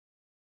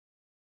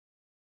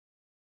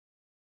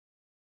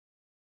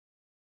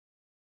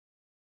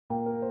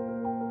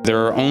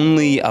There are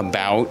only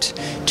about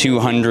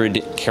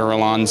 200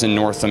 Carillons in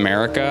North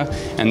America,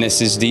 and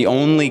this is the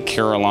only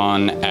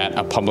Carillon at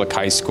a public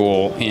high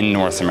school in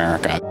North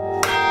America.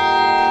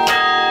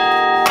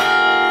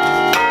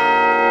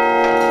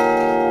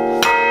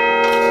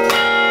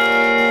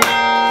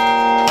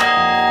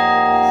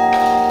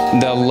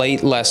 The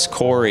late Les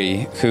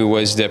Corey, who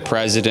was the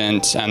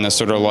president and the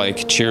sort of like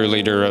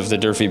cheerleader of the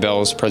Durfee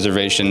Bells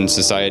Preservation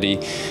Society,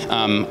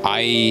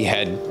 I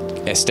had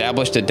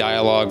established a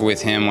dialogue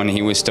with him when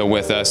he was still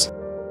with us.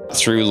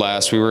 Through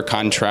Les, we were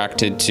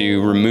contracted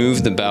to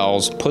remove the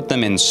bells, put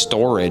them in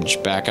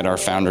storage back at our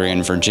foundry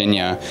in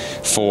Virginia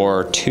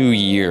for 2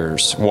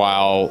 years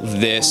while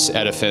this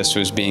edifice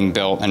was being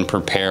built and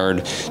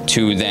prepared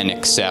to then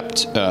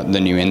accept the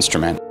new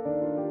instrument.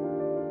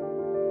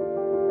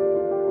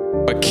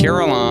 A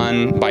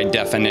carillon, by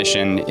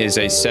definition, is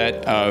a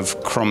set of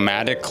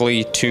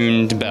chromatically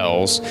tuned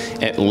bells,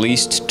 at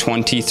least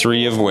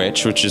 23 of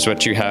which is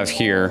what you have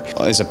here,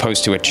 as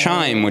opposed to a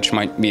chime, which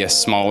might be a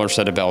smaller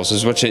set of bells,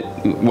 is what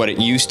it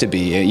used to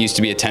be. It used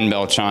to be a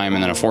 10-bell chime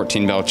and then a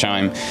 14-bell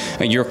chime.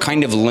 You're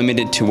kind of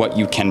limited to what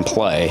you can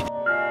play.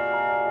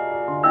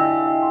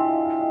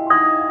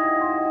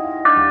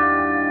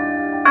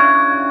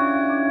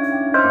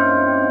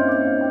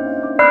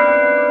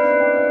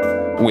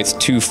 With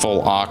 2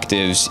 full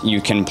octaves, you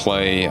can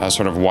play a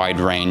sort of wide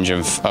range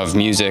of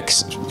music,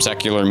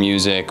 secular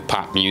music,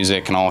 pop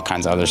music, and all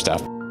kinds of other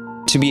stuff.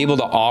 To be able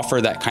to offer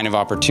that kind of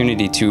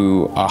opportunity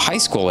to a high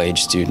school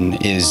age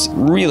student is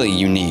really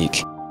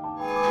unique.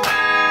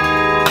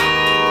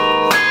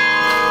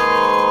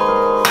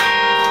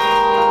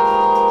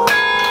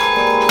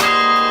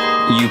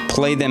 You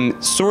play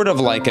them sort of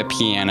like a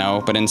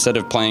piano, but instead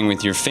of playing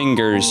with your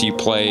fingers, you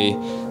play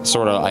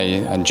sort of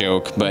a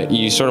joke, but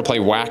you sort of play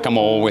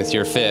whack-a-mole with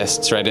your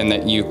fists, right? In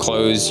that you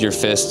close your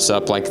fists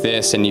up like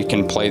this and you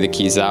can play the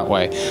keys that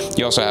way.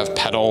 You also have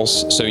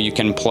pedals, so you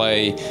can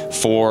play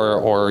 4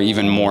 or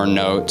even more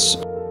notes.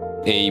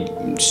 A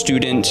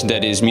student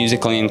that is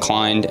musically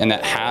inclined and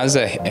that has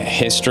a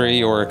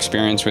history or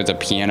experience with a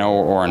piano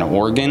or an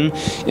organ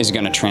is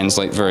going to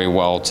translate very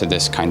well to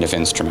this kind of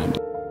instrument.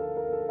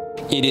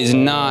 It is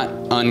not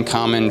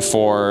uncommon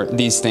for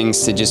these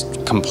things to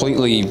just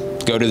completely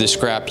go to the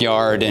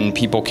scrapyard and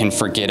people can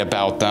forget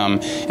about them.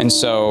 And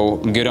so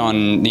good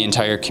on the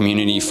entire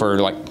community for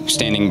like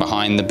standing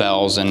behind the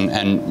bells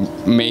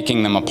and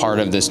making them a part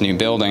of this new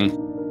building.